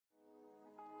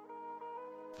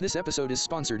This episode is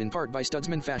sponsored in part by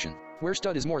Studsman Fashion, where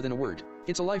stud is more than a word.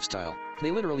 It's a lifestyle.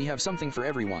 They literally have something for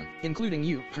everyone, including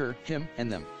you, her, him,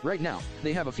 and them. Right now,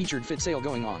 they have a featured fit sale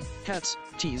going on. Hats,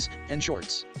 tees, and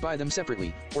shorts. Buy them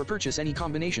separately, or purchase any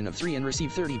combination of 3 and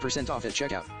receive 30% off at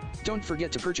checkout. Don't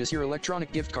forget to purchase your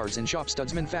electronic gift cards and shop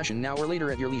Studsman Fashion now or later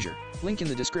at your leisure. Link in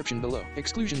the description below.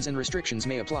 Exclusions and restrictions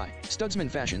may apply. Studsman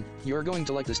Fashion, you're going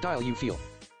to like the style you feel.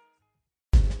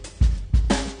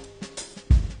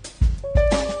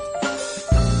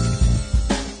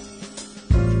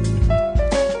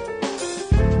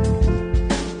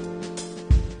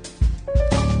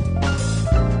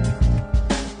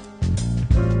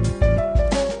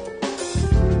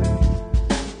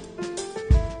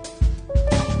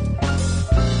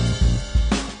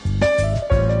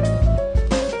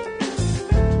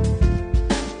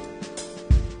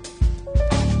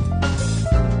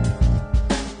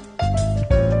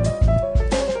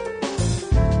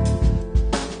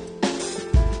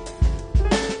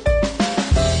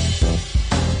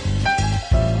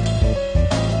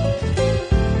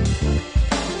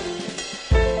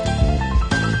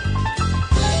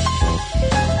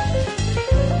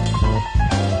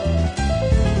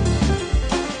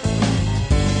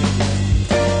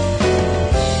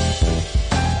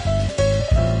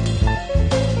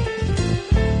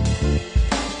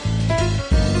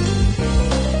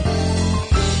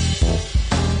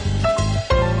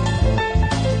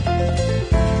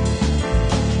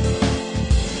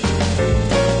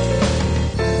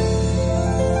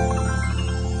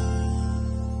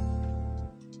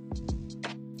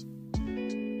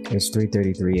 It's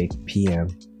 3:33 p.m.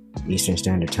 Eastern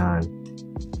Standard Time,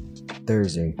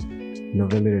 Thursday,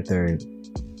 November the 3rd,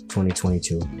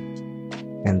 2022.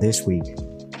 And this week,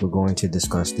 we're going to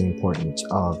discuss the importance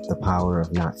of the power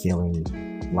of not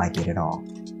feeling like it at all.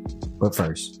 But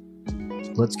first,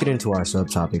 let's get into our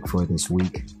subtopic for this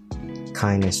week,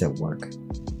 kindness at work.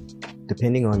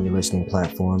 Depending on your listening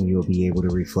platform, you will be able to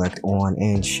reflect on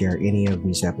and share any of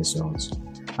these episodes.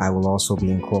 I will also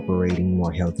be incorporating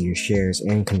more healthier shares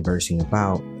and conversing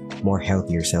about more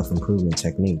healthier self-improvement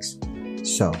techniques.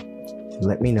 So,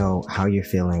 let me know how you're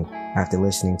feeling after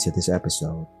listening to this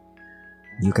episode.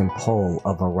 You can poll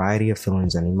a variety of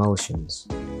feelings and emotions.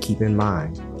 Keep in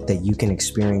mind that you can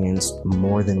experience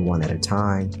more than one at a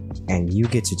time, and you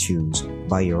get to choose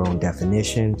by your own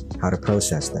definition how to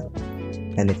process them.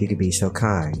 And if you could be so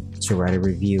kind to write a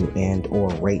review and or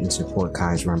rate and support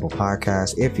Kai's Rumble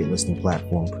podcast if your listening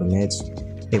platform permits,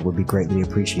 it would be greatly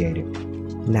appreciated.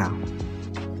 Now,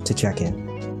 to check in.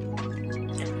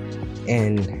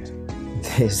 In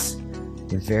this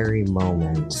very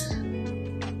moment,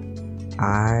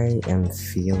 I am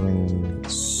feeling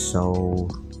so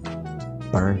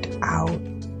burnt out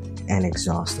and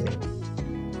exhausted.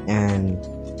 And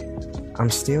I'm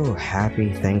still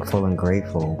happy, thankful, and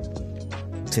grateful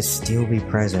to still be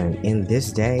present in this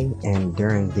day and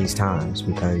during these times,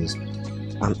 because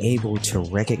I'm able to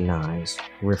recognize,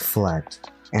 reflect,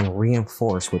 and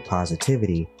reinforce with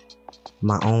positivity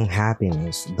my own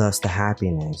happiness, thus the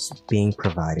happiness being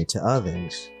provided to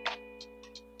others.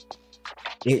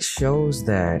 It shows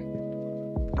that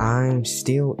I'm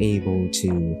still able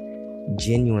to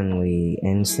genuinely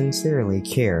and sincerely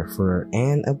care for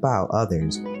and about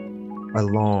others,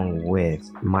 along with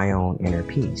my own inner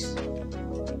peace.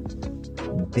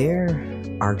 There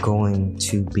are going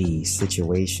to be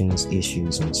situations,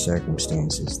 issues, and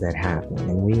circumstances that happen,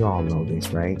 and we all know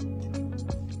this, right?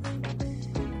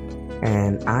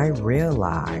 And I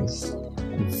realized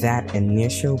that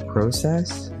initial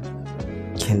process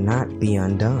cannot be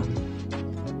undone,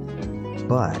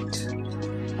 but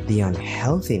the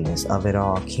unhealthiness of it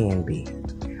all can be.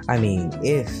 I mean,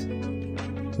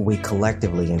 if we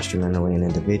collectively, instrumentally, and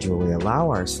individually allow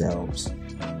ourselves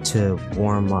to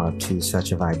warm up to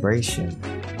such a vibration,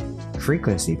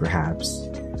 frequency perhaps,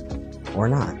 or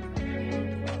not.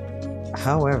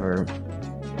 However,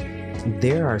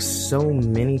 there are so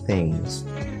many things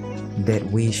that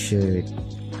we should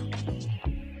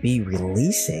be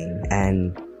releasing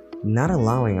and not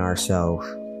allowing ourselves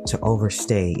to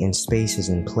overstay in spaces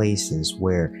and places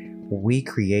where we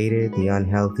created the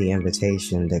unhealthy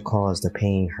invitation that caused the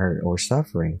pain, hurt, or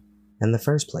suffering in the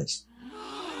first place.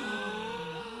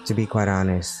 To be quite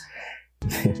honest,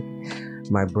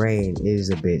 my brain is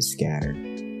a bit scattered.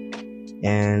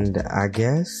 And I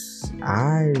guess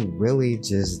I really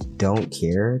just don't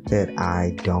care that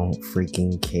I don't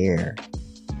freaking care.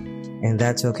 And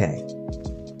that's okay.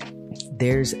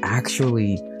 There's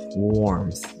actually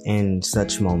warmth in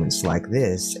such moments like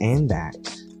this and that,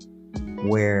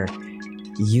 where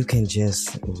you can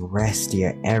just rest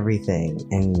your everything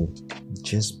and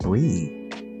just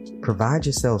breathe. provide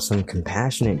yourself some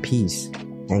compassionate peace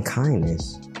and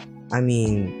kindness. I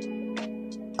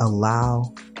mean,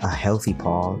 allow a healthy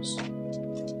pause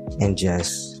and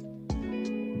just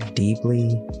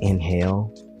deeply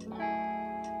inhale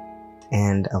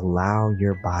and allow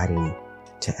your body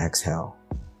to exhale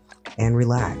and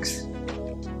relax.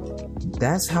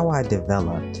 That's how I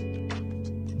developed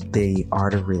the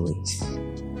art of release.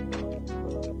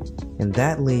 And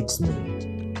that leads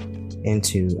me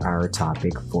into our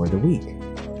topic for the week: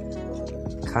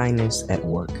 kindness at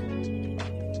work.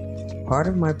 Part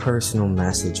of my personal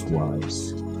message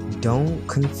was, don't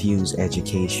confuse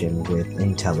education with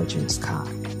intelligence, Kai.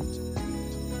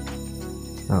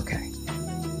 Okay,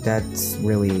 that's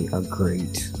really a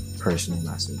great personal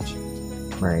message,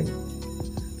 right?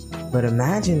 But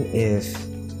imagine if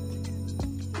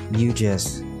you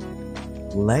just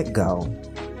let go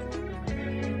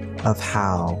of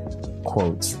how,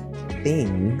 quote,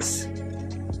 things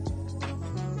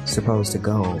supposed to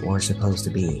go or supposed to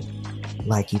be.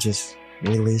 Like you just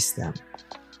release them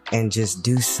and just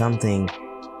do something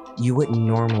you wouldn't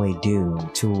normally do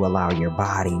to allow your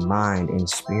body, mind, and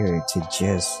spirit to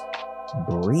just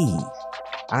breathe.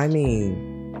 I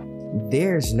mean,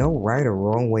 there's no right or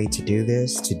wrong way to do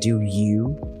this, to do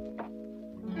you.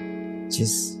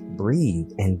 Just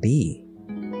breathe and be.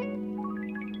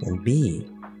 And be.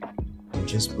 And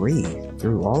just breathe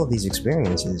through all of these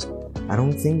experiences. I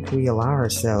don't think we allow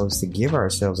ourselves to give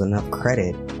ourselves enough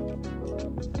credit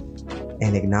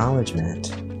and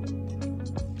acknowledgement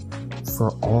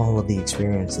for all of the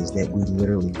experiences that we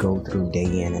literally go through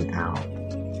day in and out.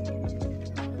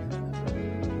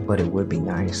 But it would be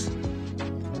nice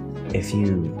if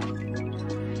you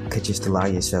could just allow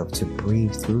yourself to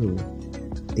breathe through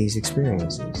these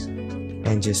experiences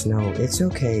and just know it's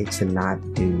okay to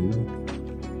not do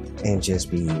and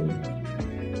just be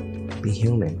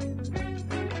human.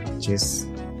 Just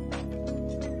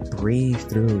breathe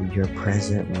through your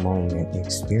present moment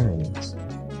experience.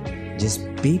 Just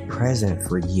be present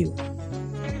for you.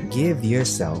 Give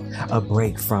yourself a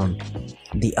break from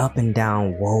the up and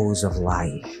down woes of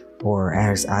life, or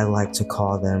as I like to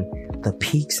call them, the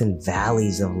peaks and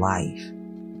valleys of life.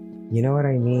 You know what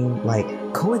I mean?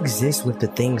 Like, coexist with the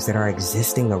things that are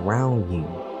existing around you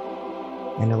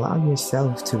and allow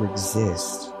yourself to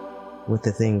exist with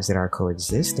the things that are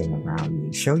coexisting around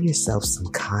you. Show yourself some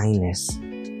kindness,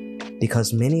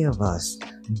 because many of us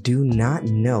do not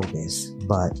know this,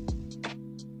 but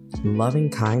loving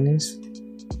kindness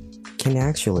can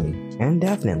actually and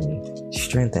definitely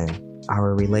strengthen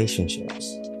our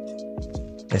relationships,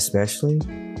 especially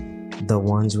the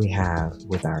ones we have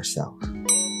with ourselves.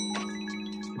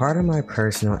 Part of my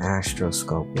personal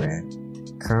astroscope read,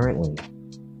 currently,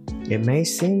 it may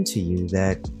seem to you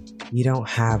that you don't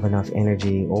have enough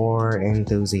energy or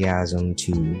enthusiasm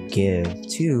to give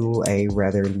to a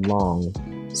rather long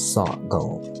sought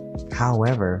goal.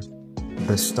 However,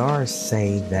 the stars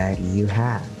say that you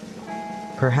have.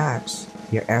 Perhaps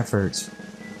your efforts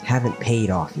haven't paid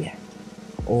off yet,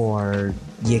 or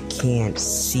you can't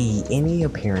see any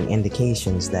apparent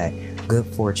indications that good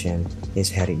fortune is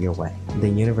headed your way. The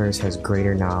universe has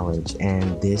greater knowledge,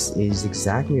 and this is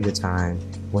exactly the time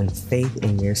when faith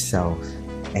in yourself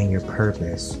and your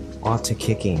purpose ought to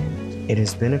kick in. It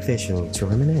is beneficial to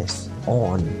reminisce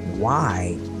on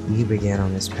why you began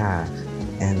on this path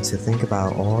and to think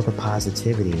about all the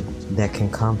positivity that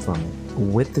can come from it.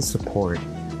 With the support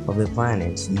of the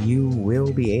planets, you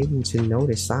will be able to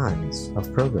notice signs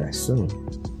of progress soon.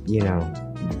 You know,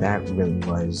 that really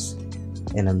was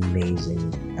an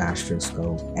amazing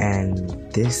astroscope, and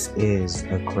this is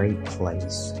a great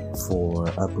place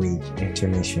for a brief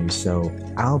intermission. So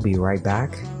I'll be right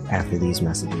back after these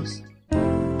messages.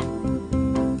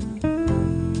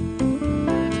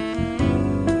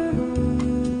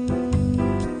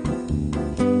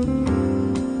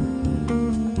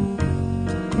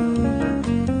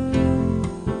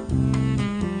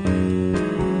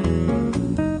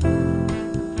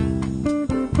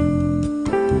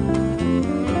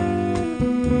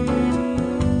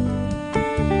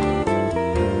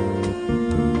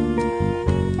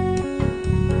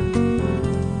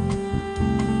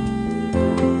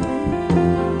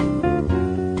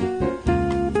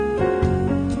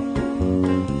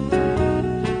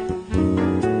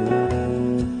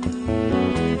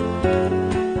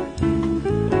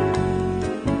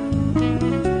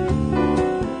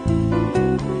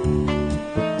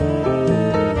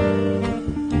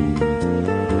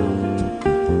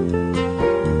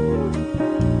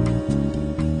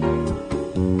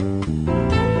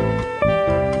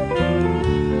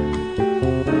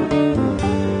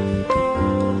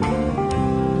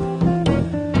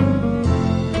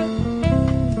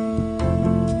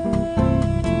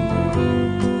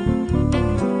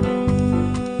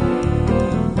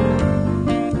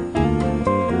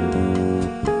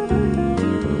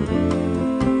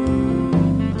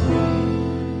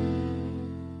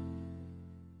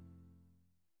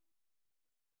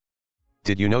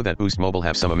 Did you know that Boost Mobile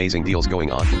have some amazing deals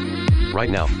going on?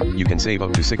 Right now, you can save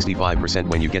up to 65%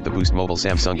 when you get the Boost Mobile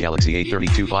Samsung Galaxy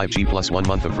A32 5G plus 1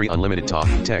 month of free unlimited talk,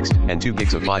 text, and 2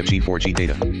 gigs of 5G 4G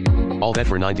data. All that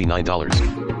for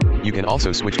 $99. You can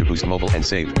also switch to Boost Mobile and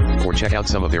save, or check out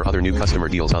some of their other new customer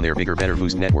deals on their bigger better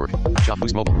Boost network. Shop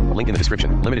Boost Mobile, link in the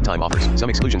description. Limited time offers,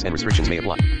 some exclusions and restrictions may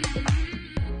apply.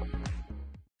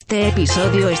 Este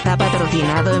episodio está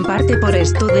patrocinado en parte por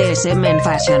S2E7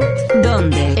 Fashion,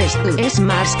 donde S2 es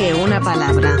más que una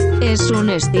palabra, es un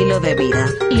estilo de vida.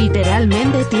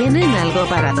 Literalmente tienen algo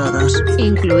para todos,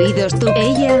 incluidos tú,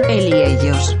 ella, él y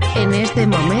ellos. En este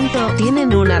momento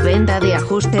tienen una venta de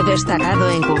ajuste destacado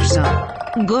en curso.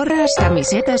 Gorras,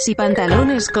 camisetas y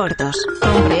pantalones cortos.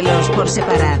 Cómprelos por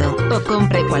separado, o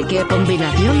compre cualquier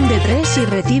combinación de 3 y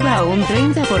reciba un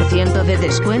 30% de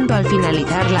descuento al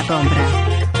finalizar la compra.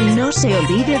 No se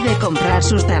olvide de comprar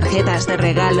sus tarjetas de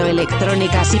regalo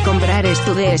electrónicas y comprar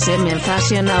S2E7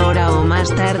 Fashion ahora o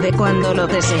más tarde cuando lo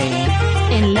desee.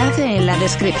 Enlace en la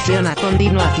descripción a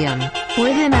continuación.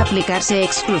 Pueden aplicarse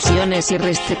exclusiones y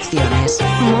restricciones.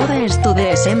 Moda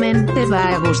S2E7, te va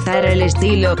a gustar el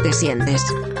estilo que sientes.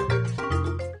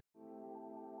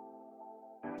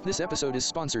 This episode is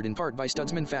sponsored in part by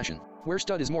Studsman Fashion, where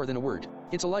stud is more than a word.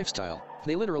 It's a lifestyle.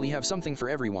 They literally have something for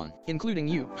everyone, including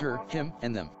you, her, him,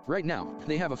 and them. Right now,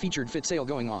 they have a featured fit sale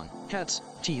going on. Hats,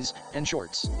 tees, and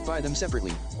shorts. Buy them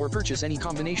separately, or purchase any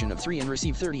combination of 3 and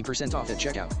receive 30% off at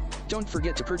checkout. Don't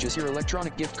forget to purchase your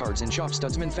electronic gift cards and shop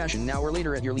Studsman Fashion now or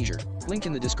later at your leisure. Link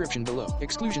in the description below.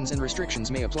 Exclusions and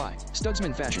restrictions may apply.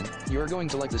 Studsman Fashion, you're going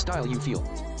to like the style you feel.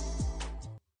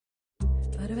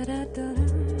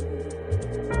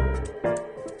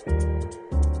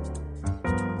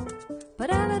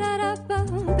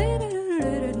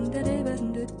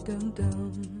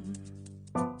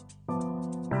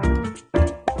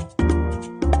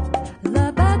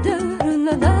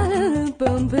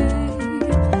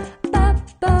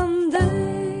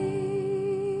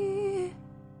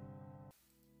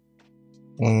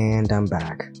 And I'm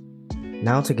back.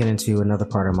 Now to get into another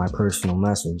part of my personal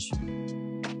message.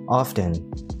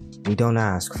 Often, we don't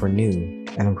ask for new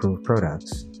and improved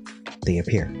products. They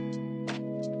appear.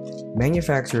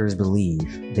 Manufacturers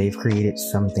believe they've created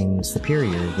something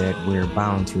superior that we're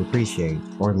bound to appreciate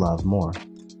or love more.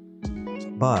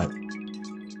 But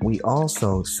we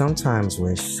also sometimes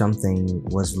wish something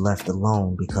was left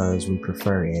alone because we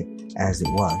prefer it as it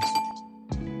was.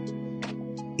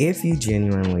 If you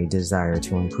genuinely desire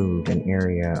to improve an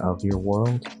area of your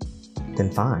world,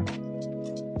 then fine.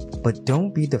 But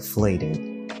don't be deflated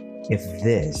if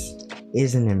this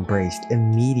isn't embraced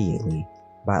immediately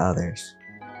by others.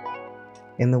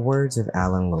 In the words of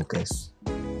Alan Locus,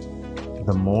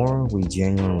 the more we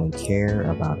genuinely care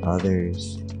about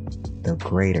others, the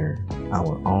greater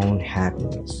our own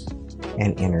happiness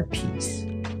and inner peace.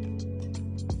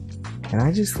 And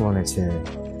I just wanted to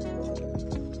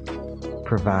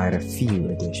provide a few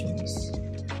additions.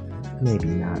 Maybe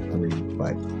not 3,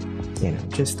 but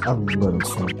just a little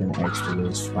something extra,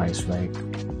 little spice, right?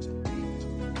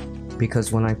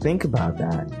 Because when I think about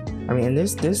that, and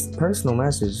this personal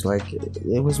message,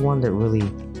 it was one that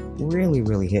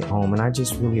really hit home, and I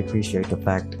just really appreciate the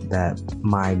fact that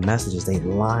my messages, they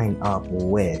line up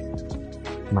with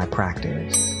my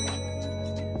practice.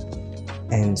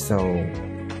 And so,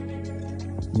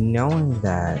 knowing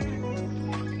that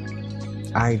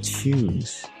I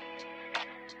choose,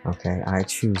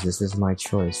 this is my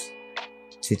choice,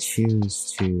 to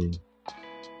choose to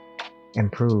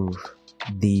improve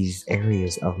these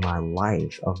areas of my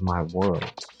life, of my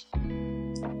world.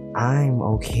 I'm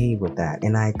okay with that,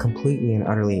 and I completely and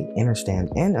utterly understand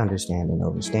and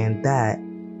understand that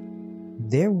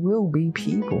there will be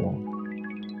people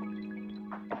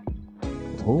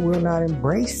who will not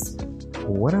embrace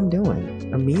what I'm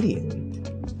doing immediately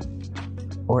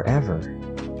or ever.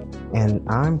 And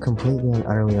I'm completely and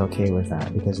utterly okay with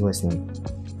that, because listen,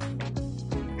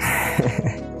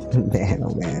 man,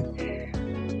 oh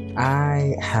man,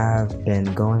 I have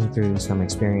been going through some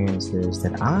experiences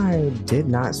that I did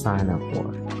not sign up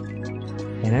for.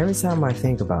 And every time I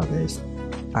think about this,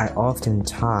 I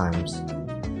oftentimes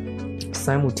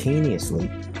simultaneously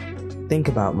think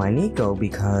about my Nico,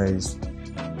 because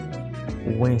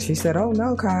when she said, "Oh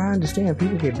no, Kai, I understand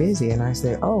people get busy," and I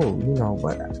said, "Oh,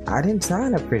 but I didn't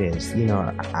sign up for this.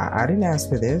 I didn't ask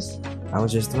for this. I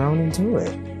was just thrown into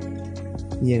it."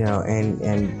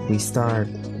 And we start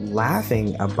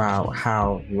laughing about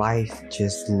how life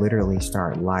just literally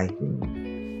start lifing,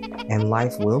 and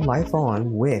life will life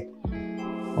on with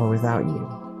or without you.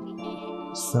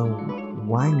 So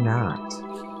why not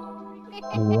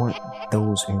want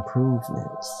those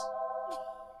improvements?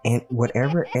 in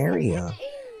whatever area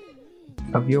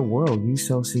of your world you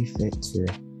so see fit to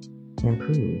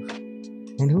improve.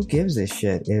 And who gives a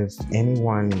shit if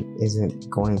anyone isn't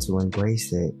going to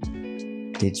embrace it?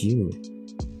 Did you?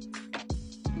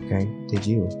 Okay, did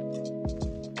you?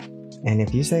 And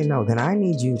if you say no, then I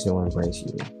need you to embrace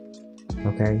you.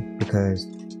 Okay, because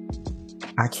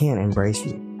I can't embrace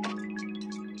you.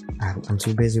 I'm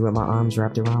too busy with my arms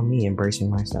wrapped around me embracing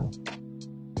myself.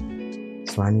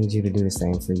 So I need you to do the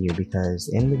same for you, because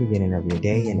in the beginning of your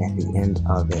day and at the end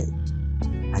of it,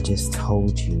 I just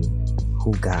told you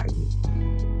who got you.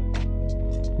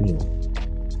 You.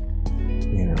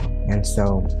 You know, and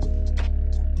so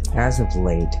as of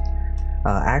late,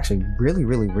 actually really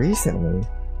recently,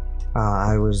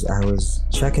 I was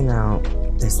checking out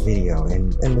this video,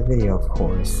 and the video, of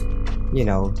course, you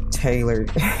know,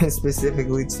 tailored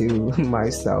specifically to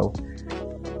myself.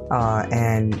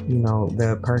 And, you know,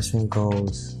 the person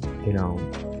goes, you know,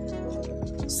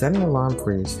 set an alarm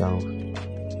for yourself,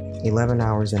 11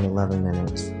 hours and 11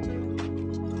 minutes,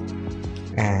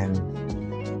 and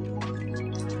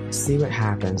see what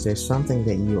happens. There's something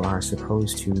that you are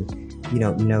supposed to, you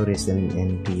know, notice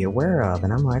and be aware of.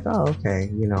 And I'm like, oh, okay,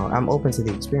 you know, I'm open to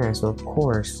the experience. So of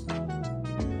course,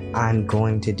 I'm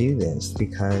going to do this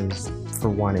because, for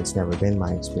one, it's never been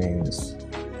my experience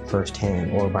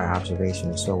firsthand or by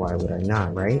observation, so why would I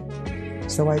not, right?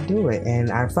 So I do it, and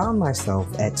I found myself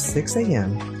at 6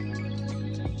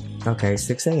 a.m. Okay,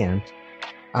 6 a.m.,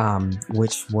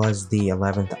 which was the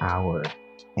 11th hour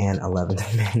and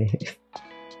 11th minute.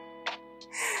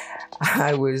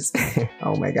 I was,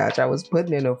 oh my gosh, I was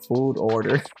putting in a food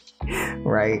order,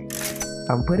 right?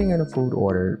 I'm putting in a food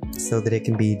order so that it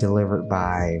can be delivered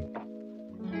by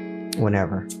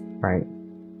whenever, right?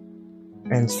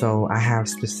 And so I have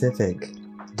specific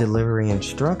delivery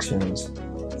instructions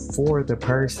for the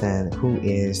person who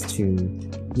is to,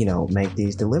 you know, make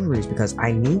these deliveries, because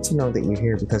I need to know that you're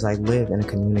here, because I live in a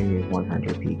community of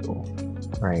 100 people,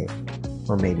 right?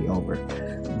 Or maybe over,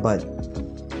 but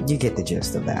you get the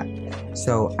gist of that.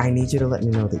 So I need you to let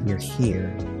me know that you're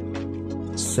here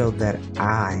so that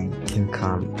I can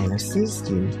come and assist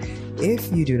you. If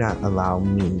you do not allow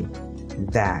me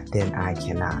that, then I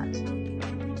cannot.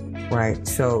 Right?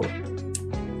 So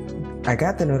I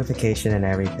got the notification and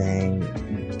everything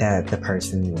that the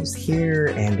person was here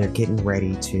and they're getting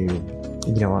ready to,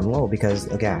 you know, unload, because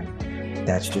again,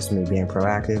 that's just me being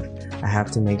proactive. I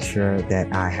have to make sure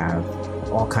that I have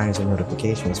all kinds of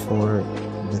notifications for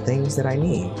the things that I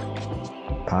need,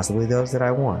 possibly those that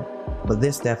I want, but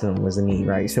this definitely was a need,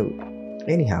 right? So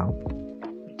anyhow,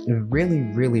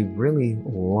 really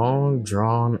long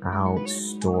drawn out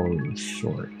story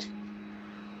short,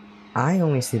 I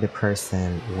only see the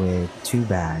person with 2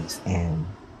 bags and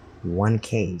 1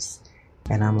 case,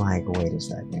 and I'm like, wait a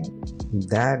second,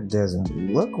 that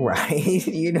doesn't look right.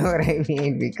 You know what I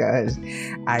mean? Because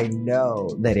I know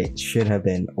that it should have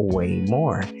been way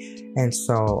more. And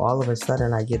so all of a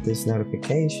sudden I get this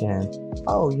notification,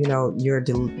 oh, you know, your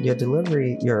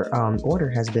order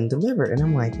has been delivered. And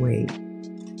I'm like, wait,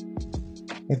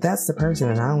 if that's the person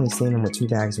and I only seen them with 2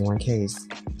 bags and 1 case,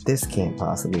 this can't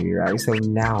possibly be right. So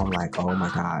now I'm like, oh my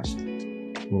gosh,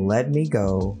 let me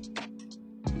go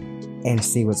and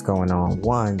see what's going on.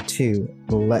 1, 2,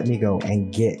 let me go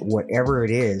and get whatever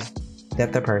it is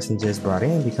that the person just brought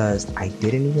in, because I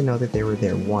didn't even know that they were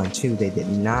there. 1, 2, they did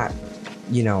not,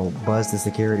 you know, buzz the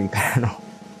security panel.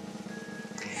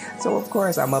 So of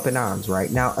course I'm up in arms right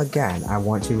now. Again, I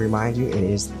want to remind you, it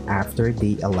is after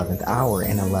the 11th hour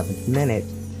and 11th minute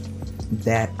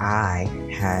that I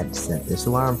had set this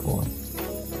alarm for.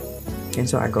 And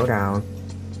so I go down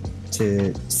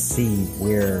to see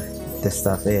where the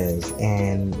stuff is,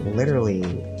 and literally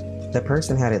the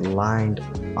person had it lined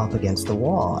up against the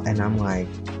wall, and I'm like,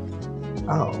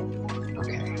 oh,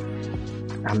 okay.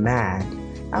 I'm mad,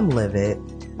 I'm livid,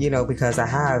 you know, because I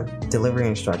have delivery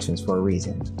instructions for a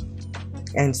reason.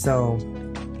 And so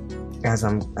as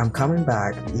I'm coming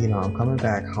back, you know, I'm coming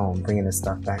back home, bringing this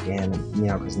stuff back in, you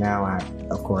know, because now I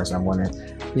want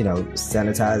to, you know,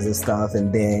 sanitize this stuff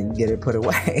and then get it put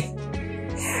away.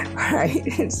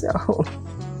 Right? And so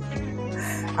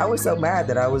I was so mad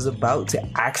that I was about to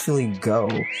actually go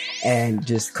and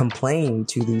just complain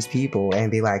to these people and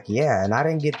be like, yeah, and I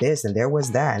didn't get this, and there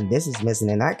was that, and this is missing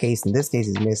in that case, and this case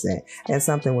is missing. And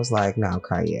something was like, no,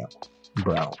 Kyle,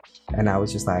 bro. And I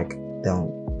was just like,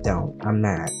 don't. I'm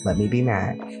mad. Let me be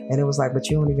mad. And it was like, but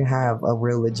you don't even have a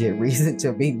real legit reason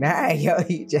to be mad, yo.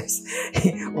 You just,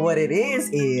 what it is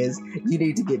you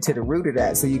need to get to the root of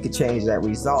that so you can change that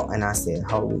result. And I said,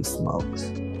 holy smokes.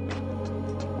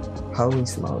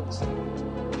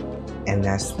 And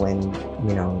that's when,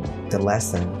 you know, the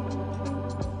blessing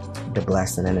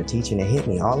and the teaching, it hit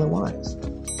me all at once.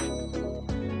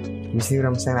 You see what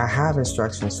I'm saying? I have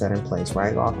instructions set in place,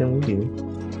 right? Often we do.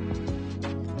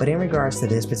 But in regards to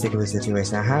this particular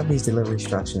situation, I have these delivery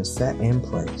instructions set in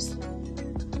place,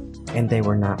 and they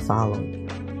were not followed.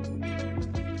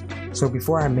 So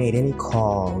before I made any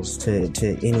calls to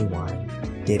anyone,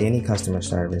 did any customer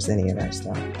service, any of that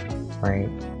stuff, right?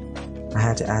 I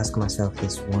had to ask myself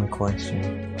this one question.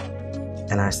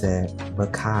 And I said,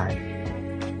 but Kai,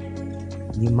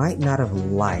 you might not have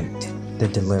liked the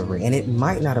delivery, and it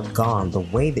might not have gone the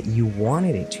way that you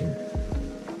wanted it to.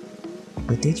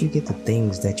 But did you get the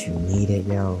things that you needed,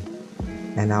 yo?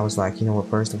 And I was like, you know what,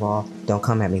 first of all, don't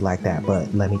come at me like that,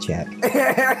 but let me check.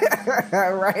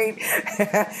 Right?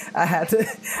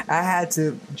 I had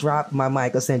to drop my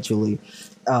mic essentially.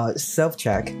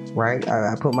 Self-check, right?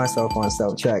 I put myself on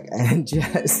self-check and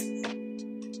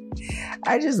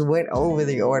I just went over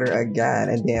the order again,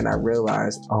 and then I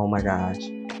realized, oh my gosh,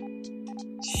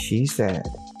 she said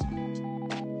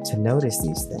to notice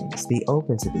these things, be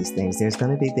open to these things. There's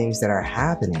going to be things that are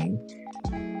happening,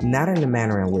 not in the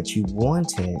manner in which you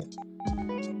wanted,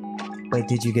 but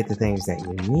did you get the things that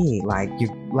you need? Like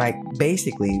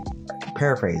basically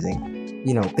paraphrasing,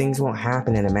 you know, things won't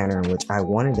happen in a manner in which I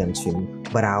wanted them to,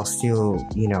 but I'll still,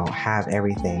 you know, have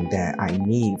everything that I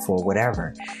need for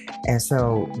whatever. And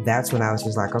so that's when I was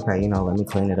just like, okay, you know, let me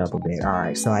clean it up a bit. All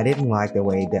right. So I didn't like the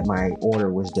way that my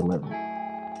order was delivered.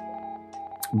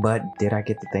 But did I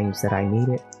get the things that I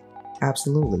needed?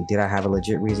 Absolutely. Did I have a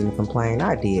legit reason to complain?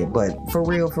 I did. But for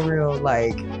real,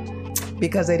 like,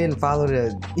 because they didn't follow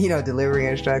the, you know, delivery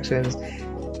instructions,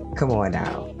 come on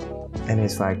now. And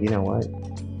it's like, you know what?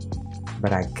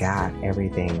 But I got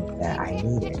everything that I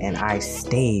needed, and I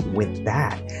stayed with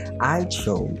that. I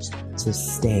chose to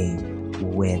stay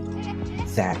with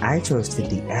that. I chose to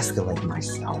de-escalate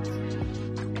myself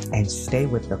and stay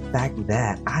with the fact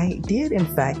that I did in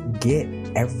fact get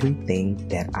everything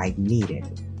that I needed.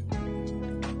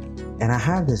 And I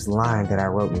have this line that I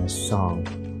wrote in a song.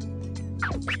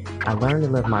 I learned to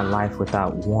live my life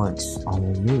without wants,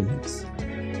 only needs.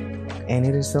 And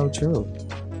it is so true.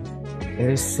 It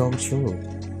is so true.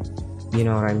 You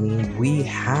know what I mean? We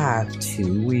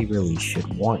really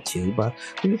should want to, but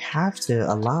we have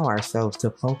to allow ourselves to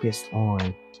focus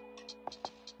on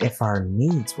if our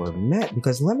needs were met.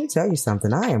 Because let me tell you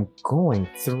something, I am going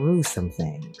through some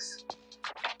things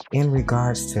in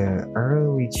regards to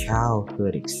early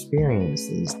childhood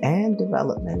experiences and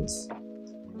developments,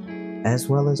 as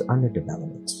well as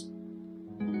underdevelopments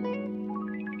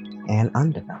and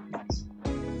undevelopments.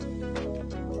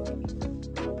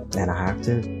 And I have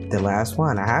to, the last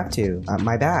one, I have to,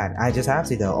 my bad, I just have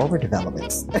to, the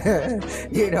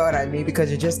overdevelopments. You know what I mean? Because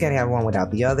you just can't have one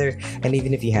without the other. And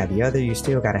even if you have the other, you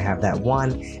still got to have that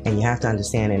one. And you have to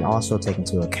understand and also take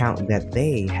into account that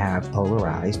they have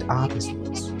polarized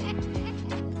opposites.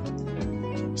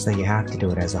 So you have to do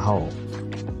it as a whole.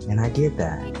 And I get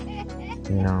that.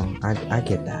 You know, I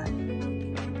get that.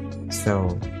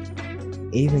 So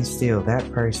even still, that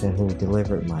person who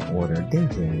delivered my order, they're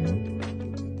human.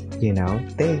 You know,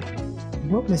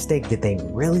 what mistake did they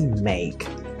really make?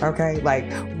 Okay,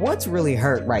 like, what's really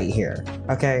hurt right here?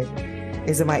 Okay,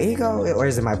 is it my ego or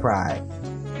is it my pride?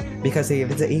 Because see, if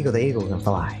it's the ego can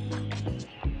fly.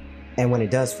 And when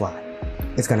it does fly,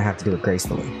 it's gonna have to do it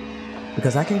gracefully.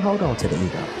 Because I can't hold on to the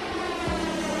ego.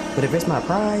 But if it's my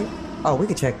pride, oh, we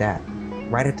can check that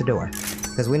right at the door.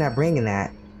 Because we're not bringing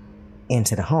that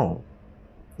into the home.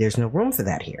 There's no room for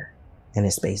that here in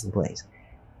this space and place.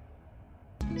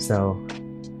 So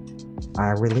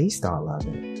I released all of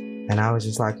it. And I was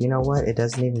just like, you know what? It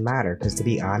doesn't even matter. Because to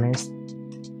be honest,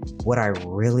 what I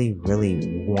really,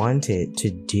 really wanted to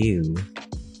do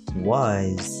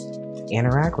was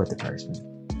interact with the person.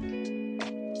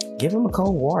 Give them a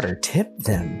cold water. Tip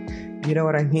them. You know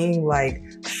what I mean? Like,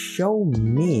 show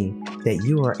me that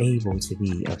you are able to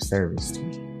be of service to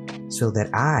me. So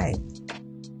that I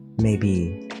may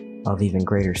be of even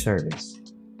greater service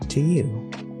to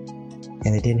you.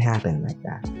 And it didn't happen like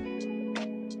that.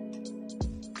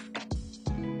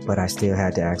 But I still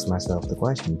had to ask myself the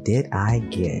question, did I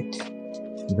get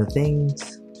the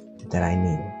things that I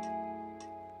needed?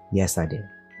 Yes, I did.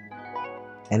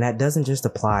 And that doesn't just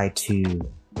apply to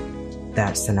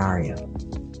that scenario.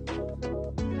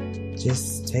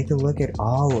 Just take a look at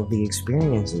all of the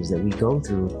experiences that we go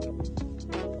through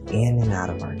in and out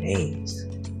of our days.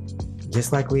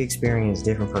 Just like we experience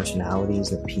different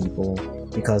personalities of people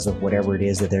because of whatever it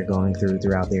is that they're going through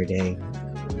throughout their day.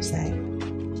 Same.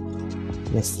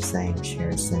 It's the same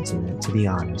shared sentiment, to be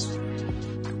honest.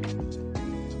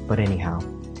 But anyhow,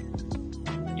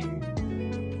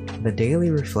 The daily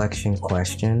reflection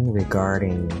question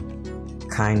regarding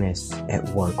kindness at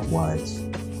work was,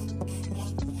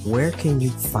 where can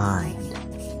you find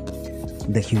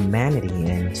the humanity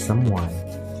in someone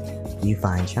you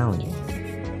find challenging?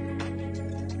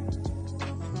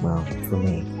 Well, for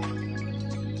me,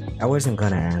 I wasn't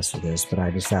going to answer this, but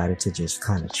I decided to just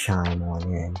kind of chime on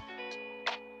in.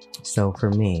 So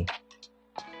for me,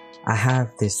 I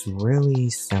have this really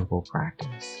simple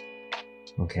practice,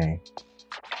 okay?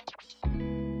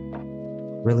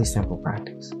 Really simple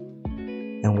practice.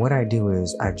 And what I do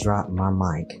is I drop my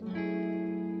mic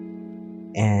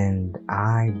and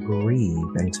I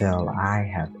breathe until I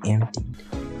have emptied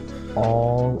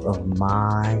all of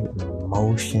my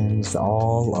emotions,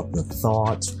 all of the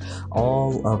thoughts,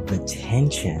 all of the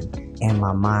tension in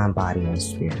my mind, body, and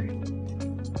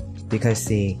spirit. Because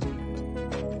see,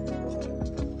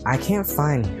 I can't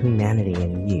find humanity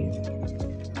in you.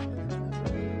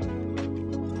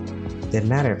 Doesn't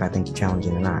matter if I think you're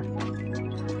challenging or not.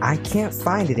 I can't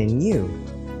find it in you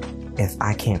if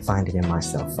I can't find it in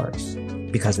myself first.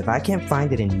 Because if I can't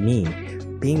find it in me,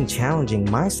 being challenging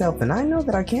myself, and I know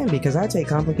that I can because I take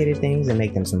complicated things and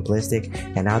make them simplistic,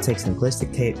 and I'll take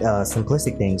simplistic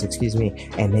things,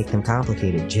 and make them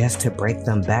complicated just to break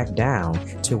them back down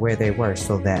to where they were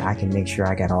so that I can make sure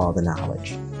I got all the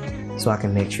knowledge. So I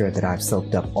can make sure that I've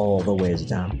soaked up all the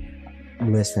wisdom.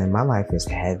 Listen, my life is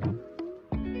heavy,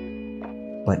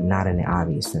 but not in the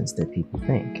obvious sense that people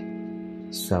think.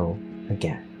 So,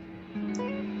 again,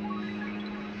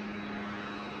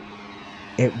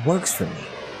 it works for me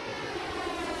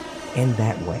in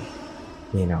that way,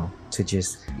 to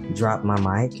just drop my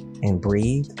mic and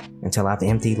breathe until I've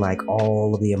emptied like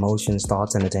all of the emotions,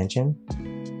 thoughts, and attention.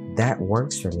 That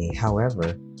works for me.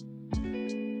 However,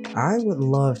 I would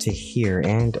love to hear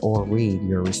and or read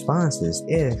your responses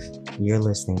if your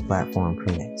listening platform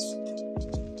permits.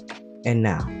 And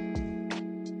now,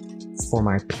 for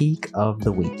my peak of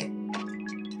the week.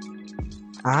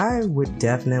 I would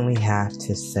definitely have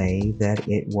to say that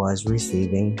it was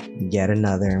receiving yet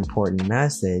another important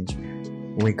message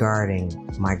regarding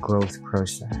my growth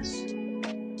process.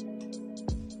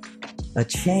 A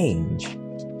change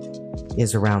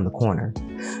is around the corner,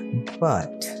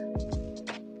 but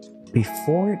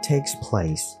before it takes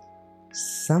place,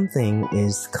 something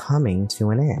is coming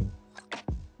to an end.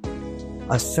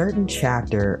 A certain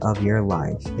chapter of your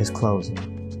life is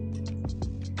closing.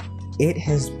 It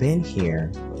has been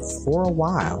here for a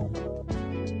while,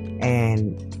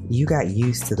 and you got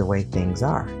used to the way things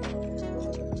are.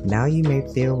 Now you may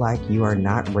feel like you are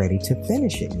not ready to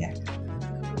finish it yet.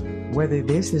 Whether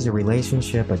this is a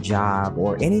relationship, a job,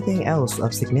 or anything else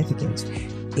of significance,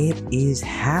 it is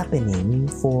happening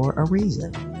for a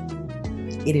reason.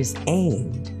 It is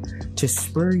aimed to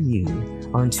spur you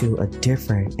onto a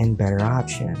different and better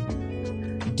option.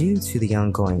 Due to the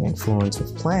ongoing influence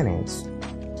of planets,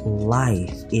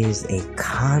 life is a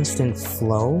constant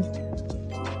flow,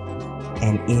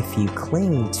 and if you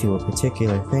cling to a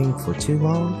particular thing for too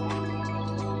long,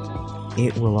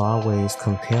 it will always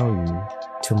compel you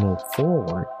to move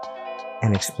forward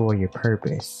and explore your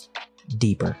purpose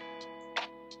deeper.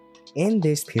 In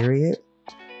this period,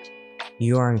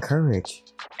 you are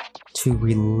encouraged to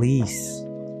release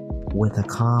with a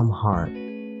calm heart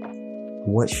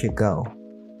what should go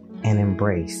and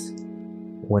embrace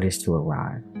what is to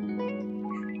arrive.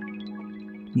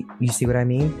 You see what I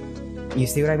mean? You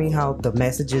see what I mean? How the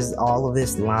messages, all of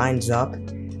this lines up?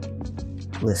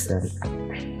 Listen,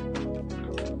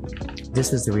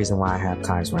 this is the reason why I have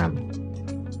Kai's Ramble.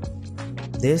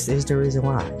 This is the reason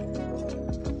why.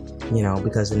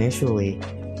 Because initially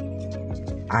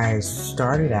I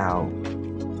started out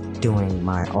doing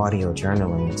my audio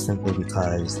journaling simply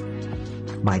because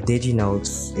my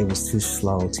DigiNotes, it was too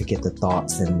slow to get the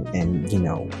thoughts and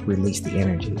release the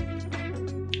energy.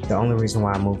 The only reason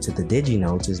why I moved to the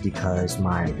DigiNotes is because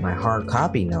my hard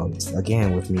copy notes,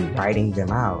 again, with me writing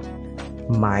them out,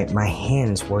 my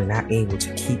hands were not able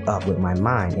to keep up with my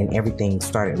mind, and everything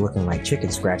started looking like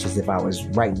chicken scratch as if I was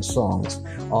writing songs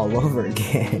all over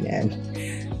again. And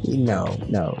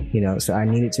so I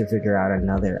needed to figure out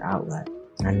another outlet.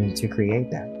 I needed to create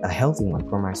that, a healthy one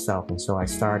for myself. And so I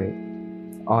started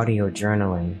audio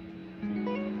journaling,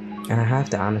 and I have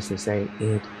to honestly say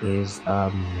it is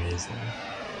amazing.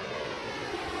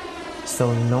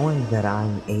 So knowing that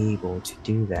I'm able to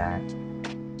do that,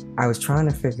 I was trying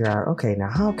to figure out, okay, now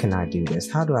how can I do this?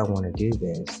 How do I want to do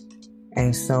this?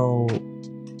 And so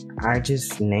I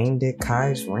just named it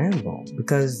Kai's Ramble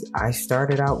because I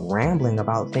started out rambling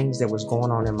about things that was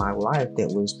going on in my life that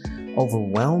was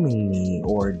overwhelming me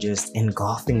or just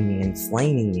engulfing me,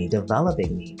 inflaming me,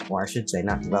 developing me, or I should say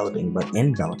not developing, but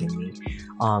enveloping me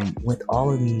with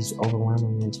all of these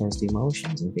overwhelming, intense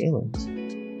emotions and feelings.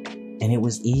 And it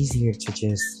was easier to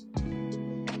just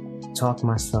talk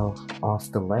myself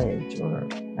off the ledge, or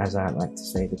as I like to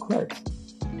say, the cliff.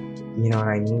 You know what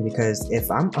I mean? Because if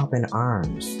I'm up in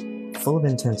arms, full of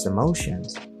intense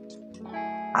emotions,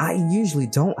 I usually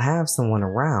don't have someone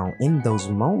around in those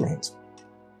moments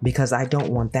because I don't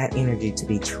want that energy to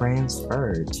be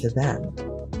transferred to them.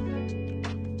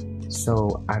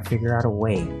 So I figure out a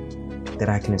way that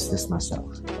I can assist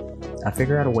myself. I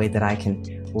figure out a way that I can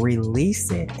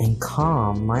release it and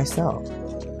calm myself.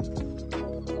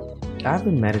 I've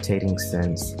been meditating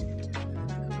since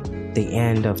the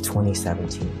end of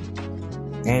 2017.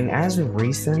 And as of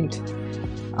recent,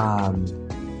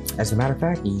 as a matter of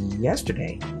fact,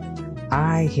 yesterday,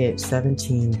 I hit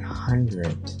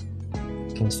 1,700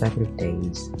 consecutive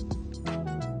days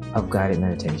of guided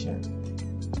meditation.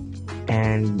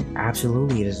 And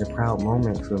absolutely, it is a proud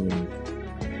moment for me,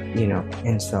 you know,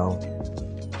 and so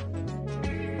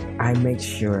I make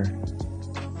sure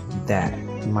that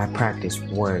my practice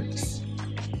works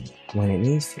when it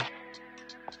needs to.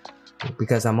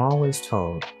 Because I'm always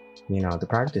told, you know, the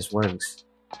practice works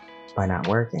by not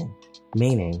working.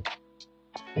 Meaning,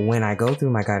 when I go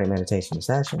through my guided meditation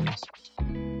sessions,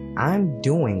 I'm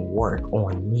doing work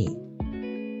on me.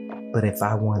 But if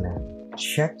I want to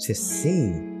check to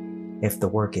see if the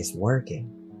work is working,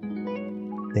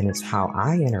 then it's how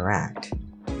I interact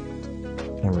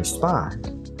and respond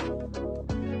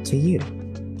to you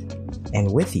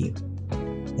and with you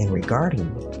and regarding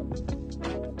you.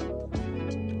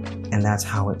 And that's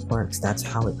how it works. That's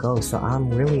how it goes. So I'm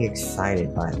really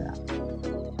excited by that.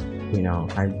 You know,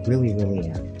 I really, really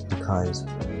am. Because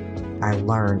I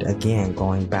learned, again,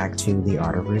 going back to the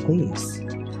art of release.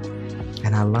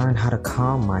 And I learned how to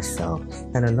calm myself.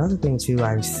 And another thing, too,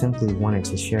 I simply wanted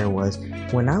to share was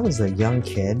when I was a young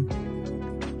kid,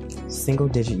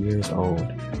 single-digit years old,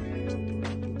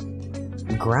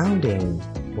 grounding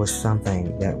was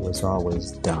something that was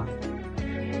always done.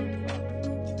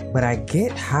 But I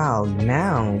get how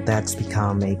now that's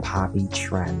become a poppy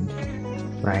trend,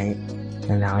 right?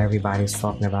 And now everybody's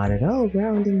talking about it. Oh,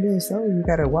 grounding this. Oh, you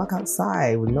gotta walk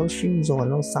outside with no shoes on,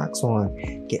 no socks on.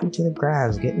 Get into the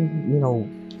grass. Getting, you know,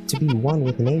 to be one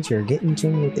with nature. Get in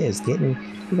tune with this. Getting,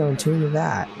 you know, in tune with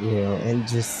that. You know, and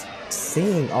just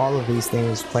seeing all of these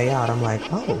things play out, I'm like,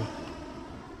 oh,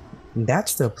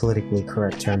 that's the politically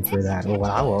correct term for that. Oh,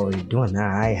 well, I was already doing that.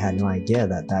 I had no idea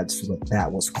that that's what that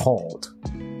was called.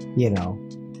 You know,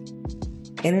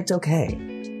 and it's okay.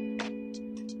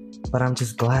 But I'm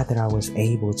just glad that I was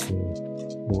able to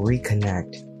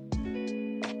reconnect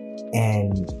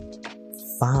and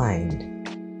find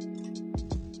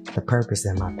the purpose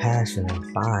and my passion,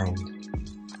 and find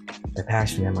the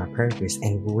passion and my purpose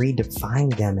and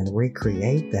redefine them and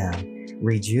recreate them,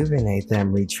 rejuvenate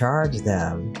them, recharge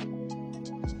them,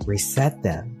 reset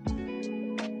them,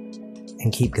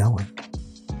 and keep going.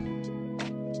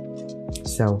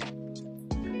 So,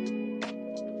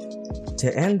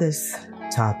 to end this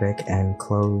topic and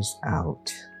close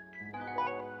out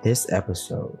this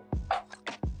episode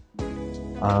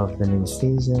of the new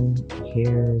season,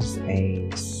 here's a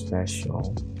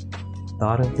special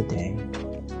thought of the day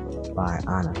by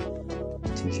Anna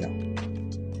Tijo.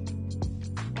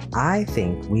 I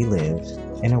think we live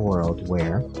in a world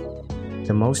where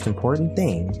the most important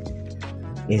thing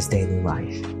is daily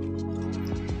life.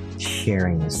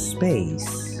 Sharing a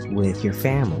space with your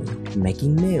family,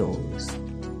 making meals,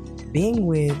 being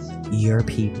with your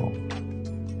people.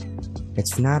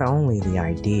 It's not only the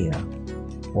idea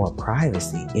or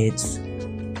privacy, it's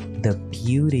the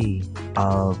beauty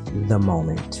of the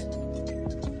moment.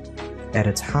 At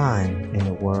a time in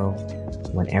the world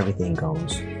when everything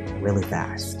goes really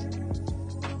fast.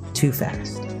 Too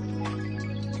fast.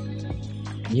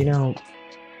 You know,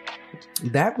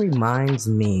 that reminds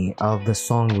me of the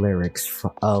song lyrics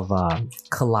of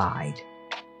Collide,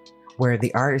 where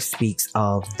the artist speaks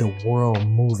of the world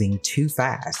moving too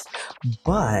fast,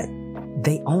 but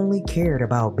they only cared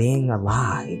about being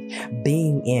alive,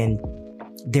 being in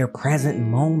their present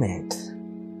moment.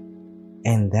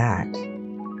 And that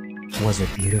was a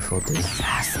beautiful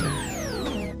disaster.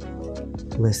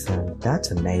 Listen, that's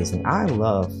amazing. I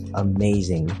love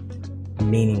amazing,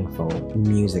 meaningful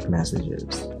music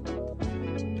messages.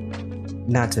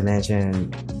 Not to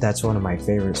mention, that's one of my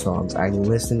favorite songs. I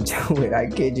listen to it. I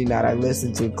kid you not. I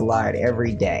listen to Collide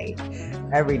every day.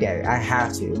 every day. I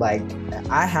have to. Like,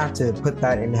 I have to put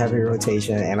that in heavy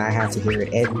rotation, and I have to hear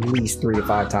it at least 3 to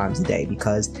 5 times a day,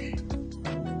 because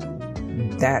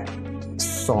that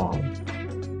song,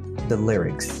 the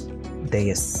lyrics, they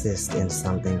assist in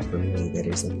something for me that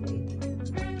isn't me.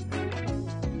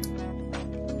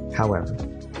 However,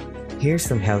 here's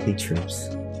some healthy truths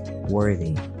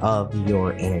worthy of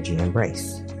your energy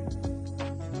embrace.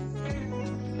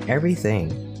 Everything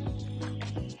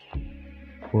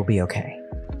will be okay.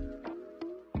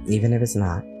 Even if it's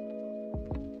not,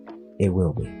 it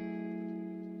will be.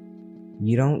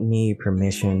 You don't need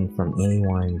permission from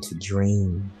anyone to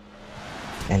dream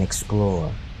and explore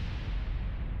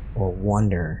or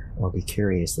wonder or be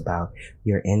curious about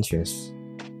your interests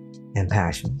and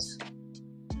passions.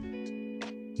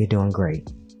 You're doing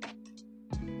great.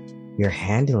 You're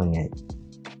handling it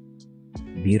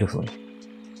beautifully.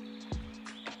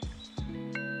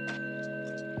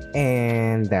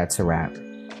 And that's a wrap.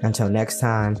 Until next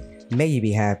time, may you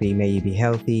be happy, may you be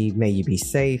healthy, may you be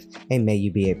safe, and may you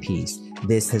be at peace.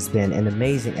 This has been an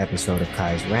amazing episode of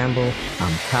Kai's Ramble.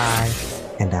 I'm Kai,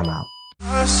 and I'm out.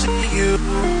 I see you.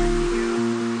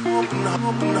 Open up,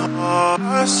 open up.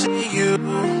 I see you.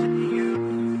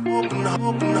 Open up,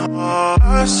 open up.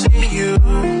 I see you.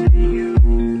 Open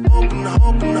up,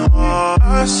 open up.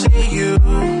 I see you.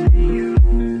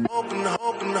 Open up,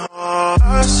 open up.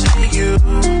 I see you.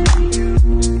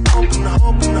 Open up,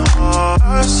 open up.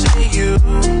 I see you.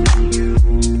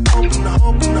 Open up,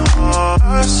 open up. I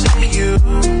see you.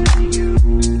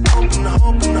 Open up,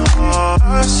 open up. I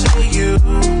see you.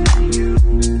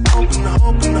 Open up,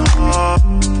 open up.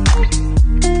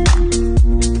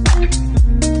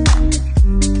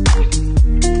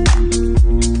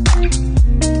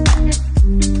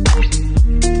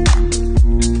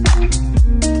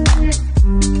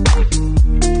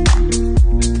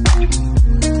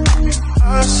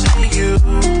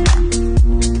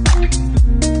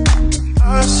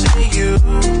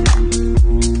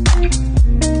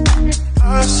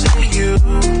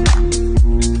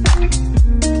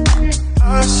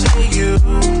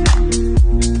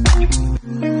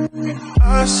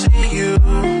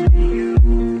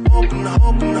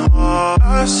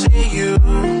 see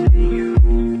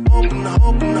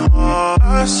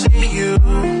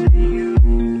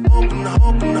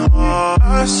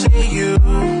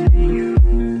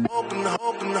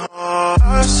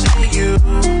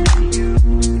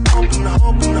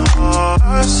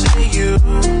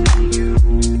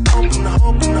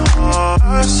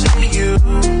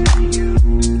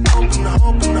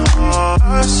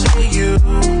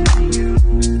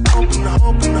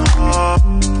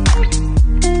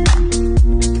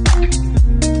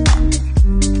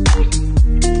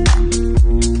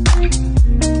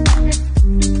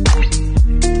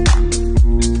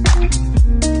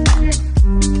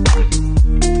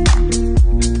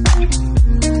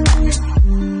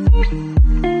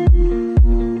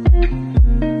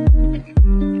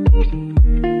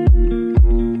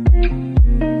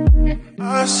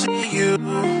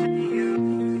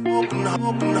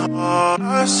Open up,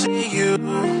 I see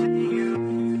you.